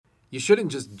You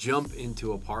shouldn't just jump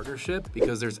into a partnership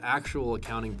because there's actual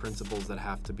accounting principles that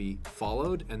have to be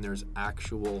followed and there's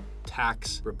actual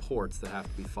tax reports that have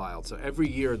to be filed. So every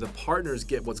year the partners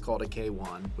get what's called a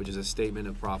K1, which is a statement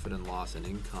of profit and loss and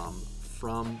income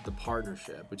from the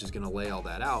partnership, which is going to lay all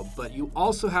that out. But you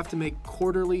also have to make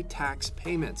quarterly tax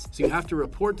payments. So you have to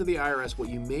report to the IRS what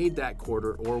you made that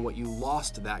quarter or what you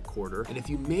lost that quarter. And if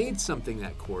you made something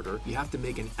that quarter, you have to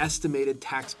make an estimated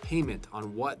tax payment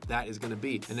on what that is going to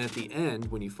be. And then at the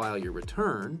end, when you file your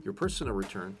return, your personal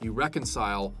return, you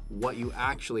reconcile what you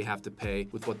actually have to pay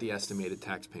with what the estimated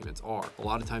tax payments are. A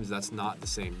lot of times that's not the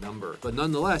same number. But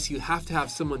nonetheless, you have to have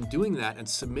someone doing that and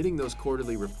submitting those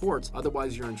quarterly reports.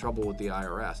 Otherwise, you're in trouble with the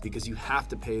IRS because you have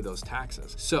to pay those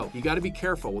taxes. So you got to be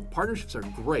careful. Partnerships are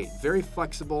great, very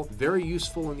flexible, very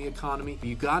useful in the economy, but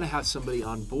you got to have somebody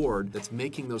on board that's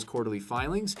making those quarterly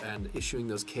filings and issuing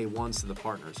those K1s to the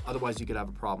partners. Otherwise, you could have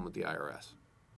a problem with the IRS.